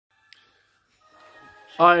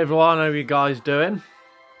Hi everyone, how are you guys doing?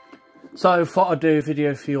 So thought I'd do a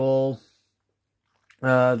video for you all.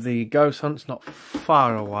 The ghost hunt's not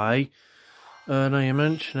far away. Now you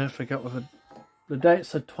mention it, I forget what the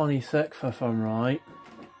date's the 26th if I'm right.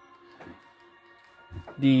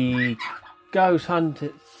 The ghost hunt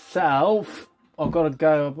itself, I've got to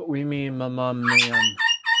go with me and my mum and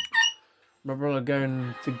my brother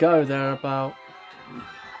going to go there about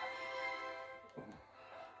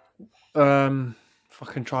if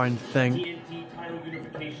I can try and think. TNT title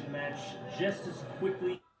unification match just as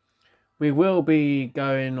quickly. We will be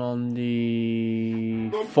going on the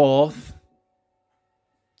 4th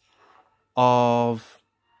of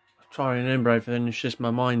trying to remember everything. It's just my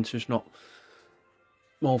mind's just not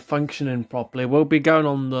more functioning properly. We'll be going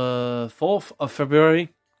on the 4th of February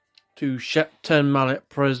to Shepton Mallet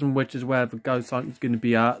Prison, which is where the ghost hunt is going to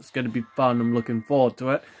be at. It's going to be fun. I'm looking forward to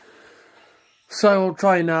it. So I'll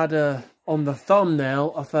try and add on the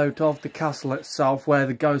thumbnail a photo of the castle itself where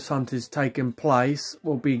the ghost hunt is taking place.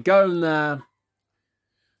 We'll be going there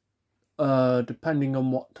depending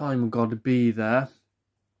on what time we've got to be there.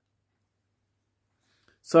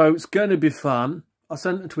 So it's going to be fun. I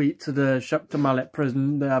sent a tweet to the Shepton Mallet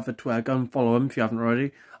Prison. They have a Twitter. Go and follow them if you haven't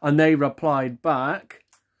already. And they replied back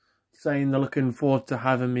saying they're looking forward to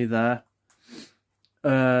having me there.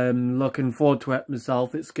 Looking forward to it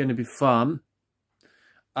myself. It's going to be fun.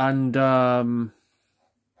 And so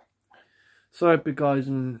I hope you guys,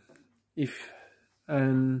 and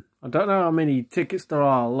I don't know how many tickets there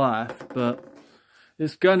are left, but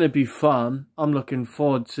it's gonna be fun. I'm looking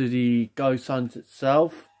forward to the ghost hunt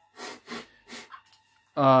itself.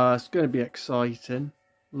 It's gonna be exciting.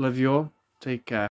 Love you all. Take care.